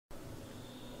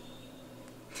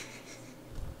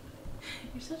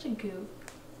such a goof.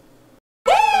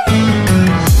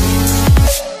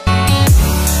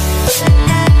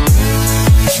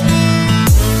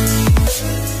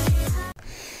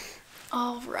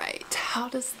 All right, how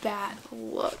does that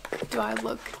look? Do I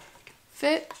look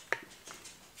fit?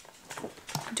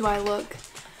 Do I look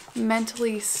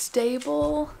mentally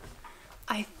stable?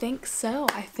 I think so.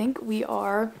 I think we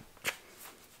are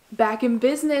back in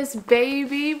business,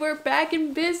 baby. We're back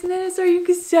in business. Are you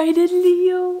excited,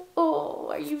 Leo? Oh,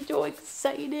 are you so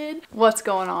excited? What's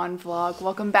going on, vlog?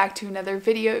 Welcome back to another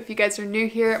video. If you guys are new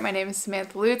here, my name is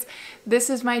Samanthalufit. This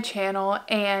is my channel,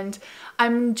 and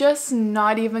I'm just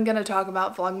not even gonna talk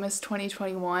about Vlogmas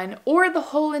 2021 or the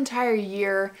whole entire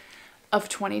year of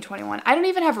 2021. I don't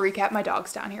even have a recap. My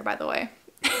dog's down here, by the way.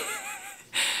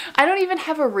 I don't even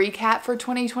have a recap for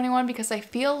 2021 because I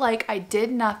feel like I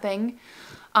did nothing.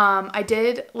 I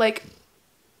did like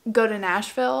go to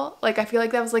Nashville. Like, I feel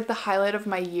like that was like the highlight of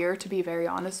my year, to be very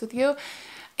honest with you.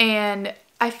 And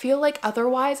I feel like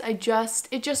otherwise it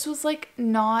just was like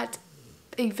not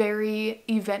a very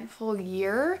eventful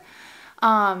year.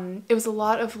 It was a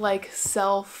lot of like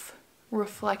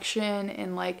self-reflection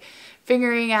and like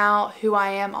figuring out who I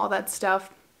am, all that stuff.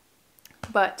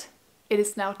 But it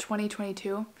is now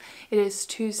 2022. It is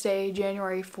Tuesday,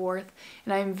 January 4th,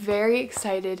 and I'm very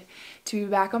excited to be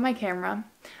back on my camera.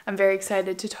 I'm very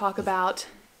excited to talk about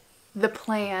the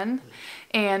plan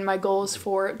and my goals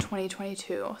for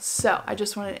 2022. So I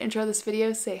just wanted to intro this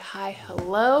video, say hi,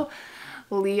 hello.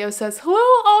 Leo says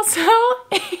hello also,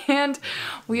 and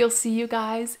we'll see you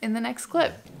guys in the next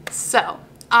clip. So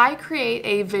I create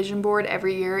a vision board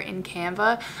every year in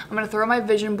Canva. I'm gonna throw my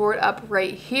vision board up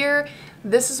right here.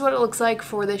 This is what it looks like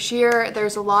for this year.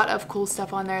 There's a lot of cool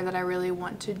stuff on there that I really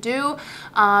want to do.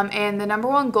 And the number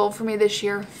one goal for me this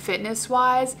year,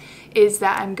 fitness-wise, is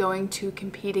that I'm going to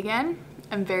compete again.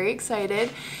 I'm very excited,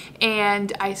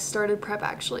 and I started prep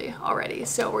actually already,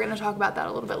 so we're going to talk about that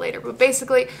a little bit later. But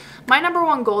basically, my number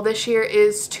one goal this year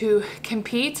is to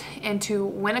compete and to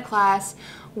win a class,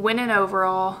 win an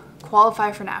overall,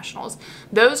 qualify for nationals.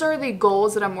 Those are the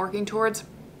goals that I'm working towards.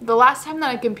 The last time that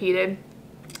I competed,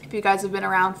 if you guys have been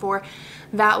around for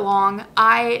that long,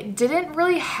 I didn't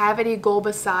really have any goal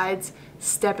besides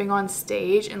stepping on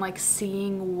stage and like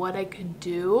seeing what I could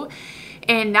do.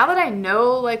 And now that I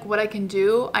know like what I can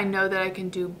do, I know that I can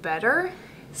do better.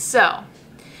 So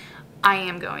I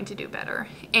am going to do better,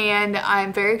 and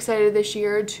I'm very excited this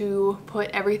year to put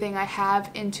everything I have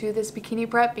into this bikini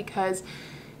prep, because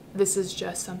this is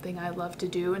just something I love to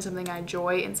do and something I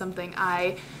enjoy and something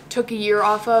I took a year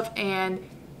off of and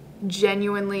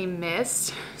genuinely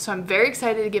missed. So I'm very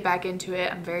excited to get back into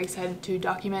it. I'm very excited to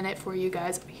document it for you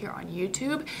guys here on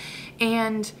YouTube.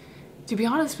 And to be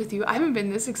honest with you, I haven't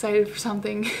been this excited for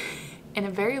something in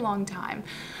a very long time.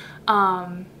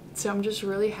 So I'm just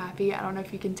really happy. I don't know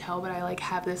if you can tell, but I like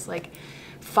have this like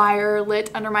fire lit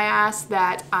under my ass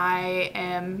that I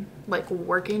am like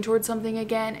working towards something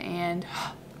again, and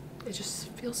it just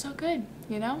feels so good,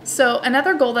 you know? So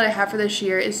another goal that I have for this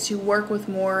year is to work with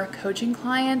more coaching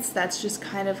clients. That's just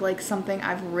kind of like something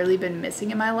I've really been missing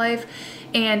in my life.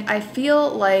 And I feel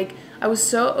like I was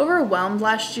so overwhelmed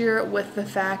last year with the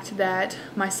fact that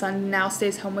my son now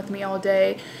stays home with me all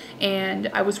day,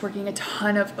 and I was working a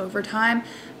ton of overtime,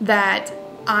 that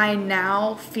I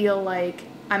now feel like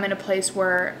I'm in a place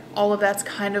where all of that's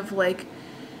kind of like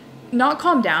not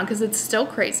calm down, because it's still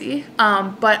crazy,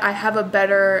 but I have a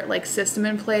better like system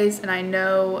in place, and I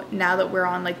know now that we're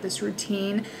on like this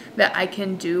routine that I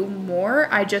can do more.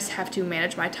 I just have to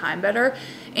manage my time better,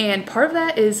 and part of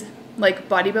that is like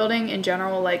bodybuilding in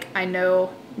general. Like, I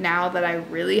know now that I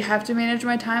really have to manage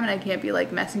my time, and I can't be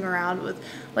like messing around with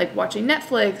like watching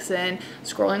Netflix and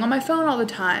scrolling on my phone all the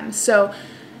time. So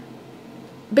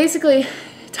basically,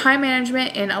 time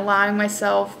management and allowing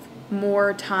myself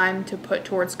more time to put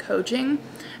towards coaching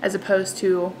as opposed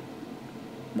to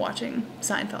watching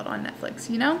Seinfeld on Netflix,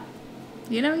 you know?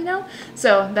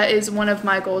 So that is one of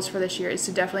my goals for this year, is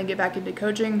to definitely get back into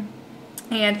coaching.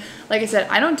 And like I said,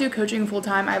 I don't do coaching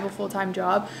full-time. I have a full-time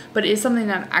job, but it is something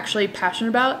that I'm actually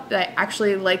passionate about, that I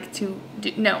actually like to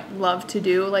do, love to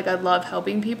do. Like, I love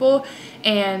helping people,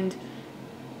 and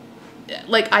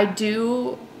like I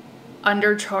do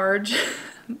undercharge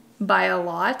by a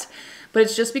lot, but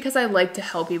it's just because I like to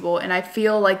help people, and I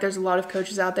feel like there's a lot of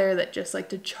coaches out there that just like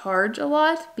to charge a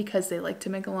lot because they like to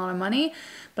make a lot of money.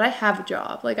 But I have a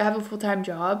job, like I have a full-time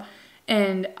job,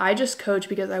 and I just coach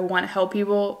because I want to help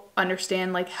people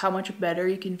understand like how much better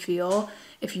you can feel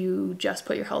if you just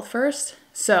put your health first.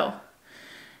 So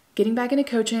getting back into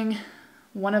coaching,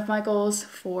 one of my goals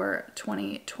for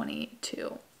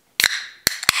 2022.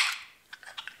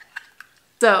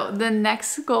 So the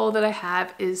next goal that I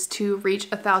have is to reach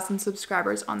 1,000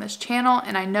 subscribers on this channel.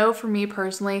 And I know for me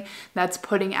personally, that's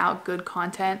putting out good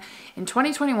content. In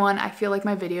 2021, I feel like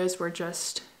my videos were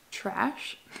just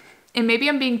trash. And maybe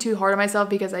I'm being too hard on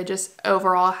myself because I just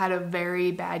overall had a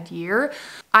very bad year.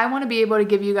 I want to be able to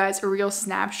give you guys a real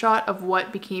snapshot of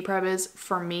what bikini prep is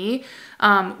for me,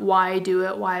 why I do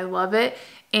it, why I love it.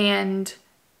 And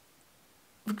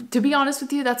to be honest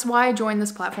with you, that's why I joined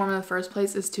this platform in the first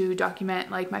place, is to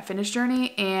document like my fitness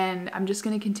journey. And I'm just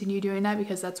going to continue doing that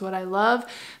because that's what I love.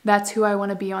 That's who I want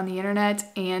to be on the internet.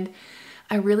 And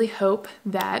I really hope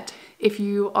that if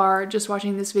you are just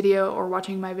watching this video or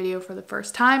watching my video for the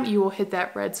first time, you will hit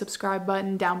that red subscribe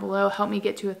button down below. Help me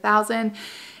get to 1,000.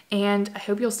 And I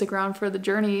hope you'll stick around for the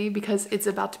journey because it's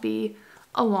about to be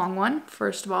a long one.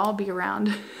 First of all, I'll be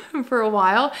around for a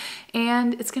while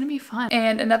and it's gonna be fun.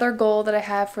 And another goal that I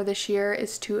have for this year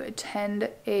is to attend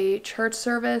a church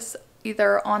service,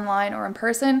 either online or in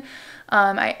person.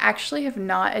 I actually have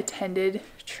not attended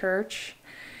church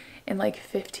in like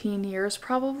 15 years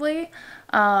probably.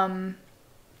 And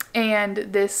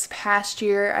this past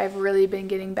year I've really been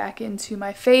getting back into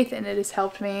my faith and it has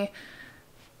helped me.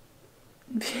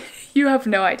 You have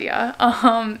no idea.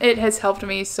 It has helped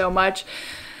me so much,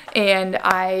 and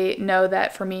I know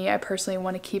that for me, I personally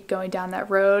want to keep going down that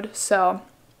road. So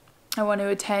I want to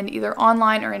attend either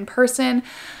online or in person.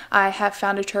 I have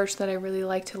found a church that I really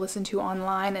like to listen to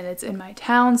online, and it's in my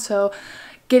town. So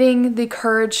getting the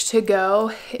courage to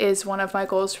go is one of my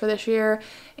goals for this year,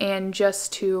 and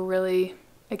just to really,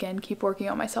 again, keep working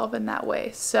on myself in that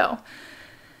way. So,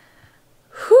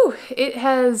 it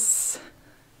has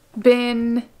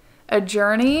been a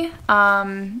journey.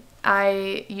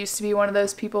 I used to be one of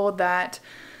those people that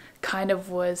kind of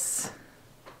was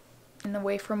in the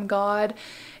way from God,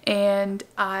 and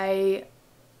I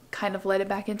kind of let it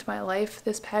back into my life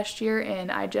this past year, and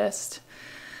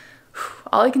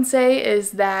all I can say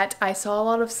is that I saw a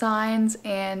lot of signs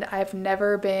and I've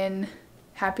never been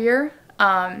happier.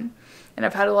 And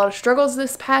I've had a lot of struggles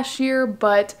this past year,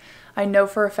 but I know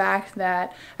for a fact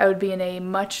that I would be in a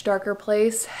much darker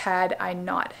place had I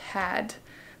not had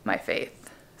my faith.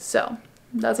 So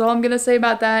that's all I'm gonna say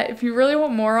about that. If you really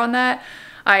want more on that,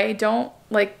 I don't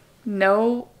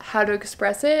know how to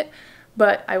express it,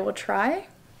 but I will try.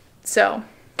 So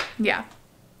yeah,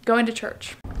 going to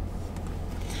church.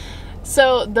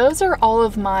 So those are all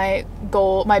of my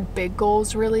big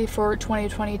goals really for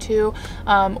 2022.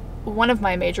 One of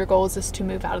my major goals is to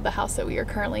move out of the house that we are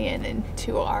currently in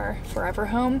into our forever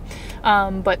home.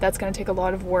 But that's going to take a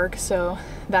lot of work. So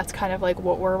that's kind of like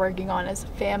what we're working on as a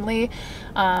family.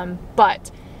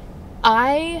 But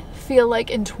I feel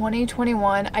like in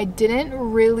 2021, I didn't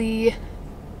really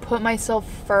put myself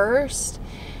first,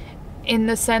 in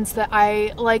the sense that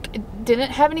I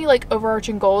didn't have any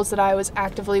overarching goals that I was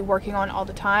actively working on all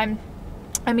the time.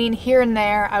 I mean, here and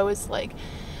there I was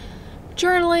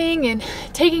journaling and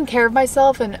taking care of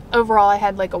myself, and overall I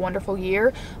had a wonderful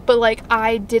year, but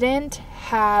I didn't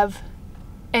have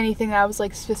anything that I was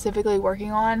specifically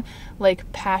working on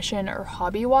passion or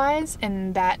hobby wise,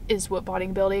 and that is what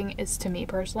bodybuilding is to me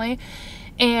personally.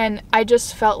 And I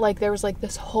just felt like there was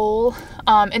this hole,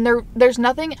 and there's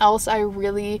nothing else I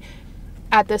really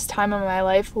at this time of my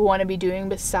life want to be doing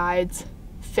besides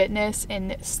fitness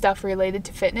and stuff related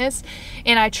to fitness.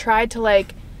 And I tried to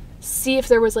see if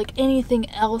there was anything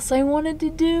else I wanted to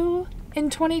do in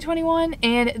 2021,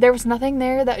 and there was nothing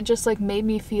there that just made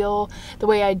me feel the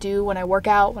way I do when I work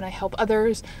out, when I help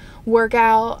others work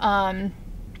out,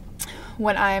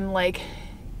 when I'm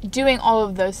doing all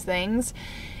of those things.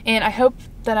 And I hope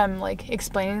that I'm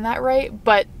explaining that right,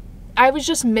 but I was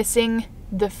just missing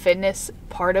the fitness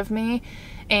part of me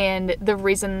and the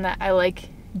reason that I like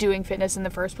doing fitness in the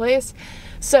first place.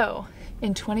 So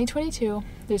in 2022,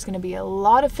 there's going to be a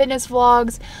lot of fitness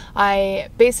vlogs. I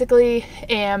basically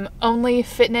am only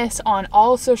fitness on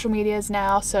all social medias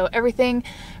now. So everything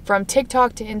from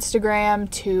TikTok to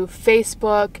Instagram to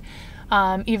Facebook,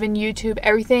 even YouTube,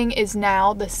 everything is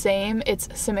now the same. It's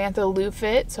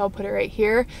Samanthalufit, so I'll put it right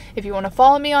here if you want to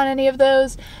follow me on any of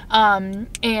those.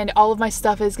 And all of my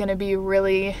stuff is going to be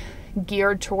really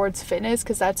geared towards fitness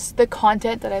because that's the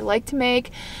content that I like to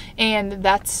make, and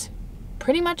that's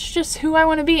pretty much just who I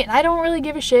want to be. And I don't really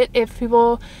give a shit if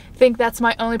people think that's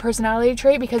my only personality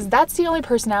trait, because that's the only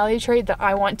personality trait that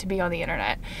I want to be on the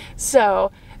internet.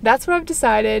 So that's what I've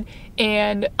decided,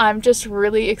 and I'm just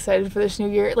really excited for this new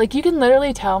year. You can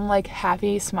literally tell I'm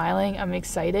happy, smiling, I'm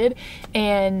excited,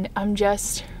 and I'm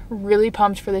just really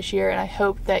pumped for this year, and I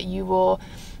hope that you will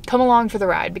come along for the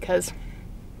ride, because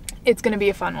it's gonna be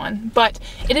a fun one. But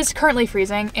it is currently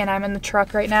freezing and I'm in the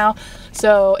truck right now,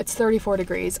 so it's 34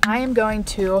 degrees. I am going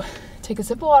to take a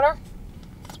sip of water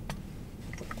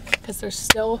because there's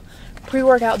still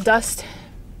pre-workout dust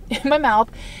in my mouth,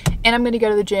 and I'm gonna go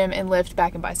to the gym and lift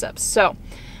back and biceps. So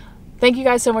thank you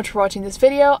guys so much for watching this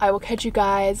video. I will catch you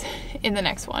guys in the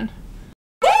next one.